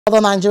The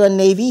Nigerian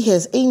Navy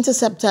has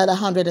intercepted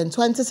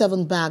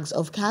 127 bags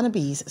of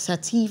cannabis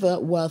sativa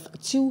worth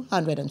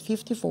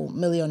 254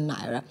 million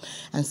naira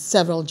and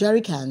several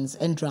jerrycans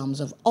and drums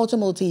of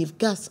automotive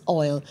gas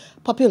oil,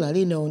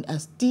 popularly known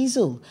as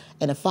diesel,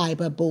 in a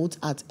fibre boat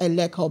at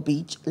Eleko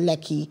Beach,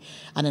 Lekki,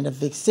 and in the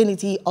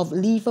vicinity of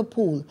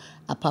Liverpool,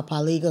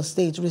 Apapa, Lagos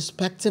State,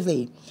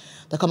 respectively.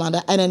 The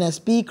Commander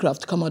NNS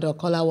Beecroft, Commodore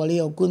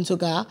Kolawole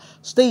Oguntoga,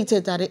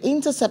 stated that the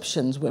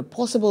interceptions were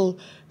possible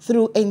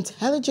through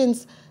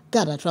intelligence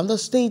gathered from the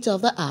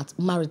state-of-the-art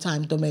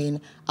Maritime Domain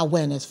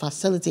Awareness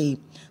Facility,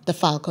 the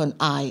Falcon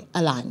Eye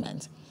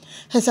alignment.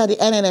 He said the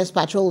NNS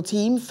patrol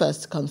team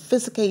first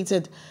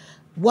confiscated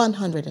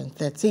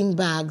 113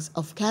 bags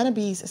of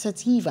cannabis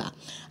sativa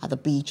at the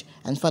beach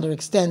and further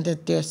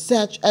extended their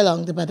search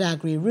along the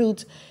Badagry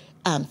route,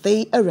 and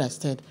they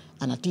arrested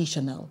an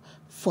additional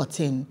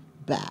 14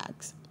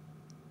 bags.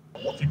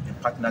 Working in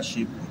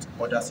partnership with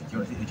other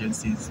security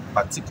agencies,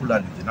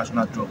 particularly the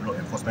National Drug Law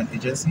Enforcement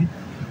Agency,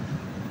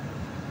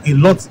 a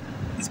lot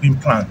is being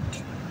planned,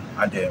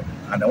 and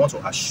I want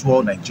to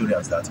assure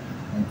Nigerians that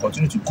we will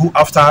continue to go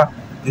after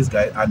this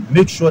guy and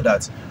make sure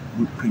that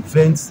we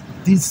prevent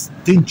these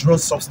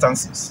dangerous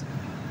substances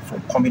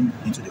from coming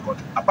into the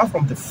country. Apart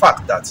from the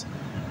fact that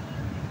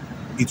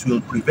it will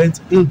prevent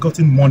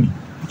ill-gotten money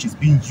which is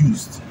being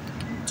used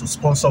to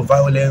sponsor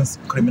violence,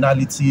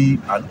 criminality,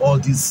 and all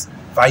these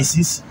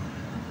vices,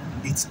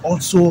 it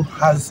also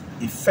has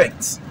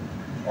effects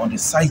on the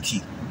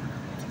psyche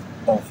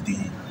of the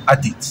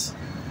addicts,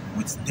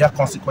 with their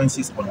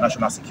consequences on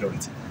national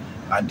security.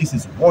 And this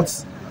is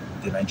what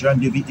the Nigerian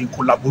Navy, in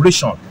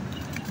collaboration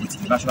with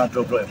the National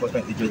Drug Law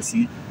Enforcement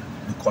Agency,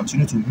 will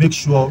continue to make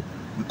sure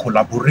we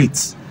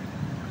collaborate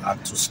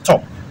and to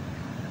stop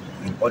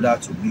in order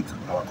to make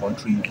our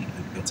country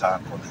a better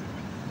country.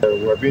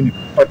 We have been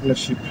in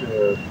partnership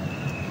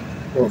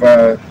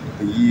over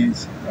the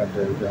years, and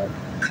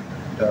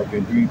they have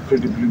been doing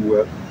incredibly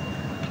well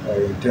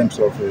in terms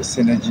of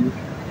synergy.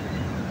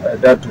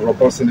 That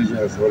robust synergy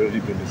has already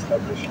been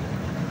established.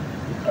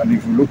 And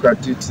if you look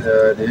at it,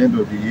 at the end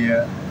of the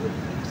year,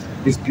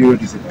 this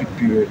period is a big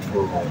period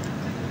for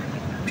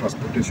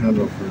transportation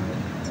of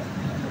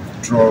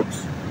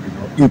drugs,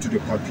 into the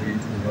country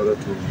in order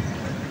to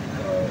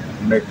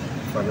make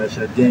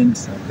financial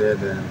gains and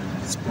then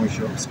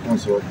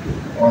sponsor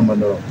all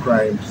manner of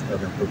crimes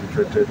that are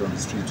perpetrated on the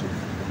streets of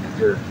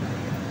Nigeria.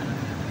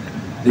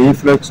 The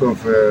influx of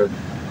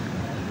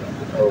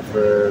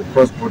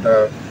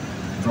cross-border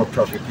drug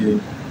trafficking,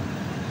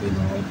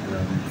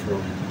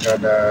 from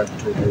Ghana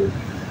to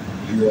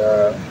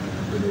here,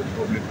 the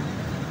Republic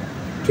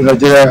to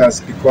Nigeria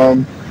has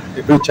become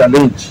a great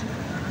challenge,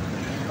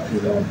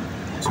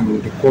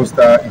 to the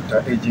coastal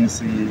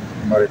interagency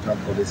maritime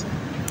policy.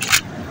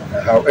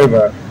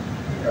 However,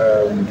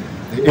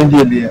 the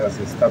NDLA has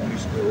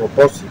established a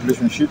robust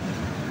relationship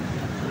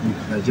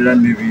with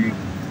Nigerian Navy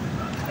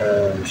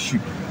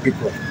ship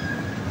Beecroft.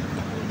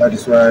 That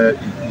is why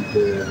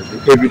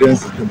the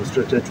evidence is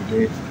demonstrated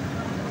today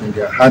in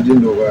the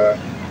handing over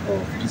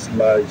of this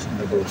large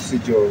number of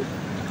seizures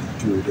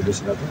to the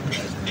National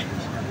Government.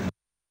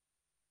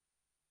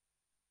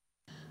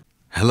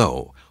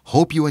 Hello,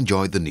 hope you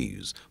enjoyed the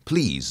news.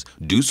 Please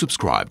do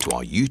subscribe to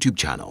our YouTube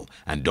channel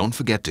and don't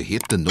forget to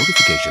hit the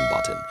notification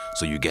button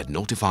so you get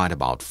notified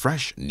about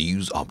fresh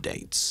news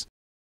updates.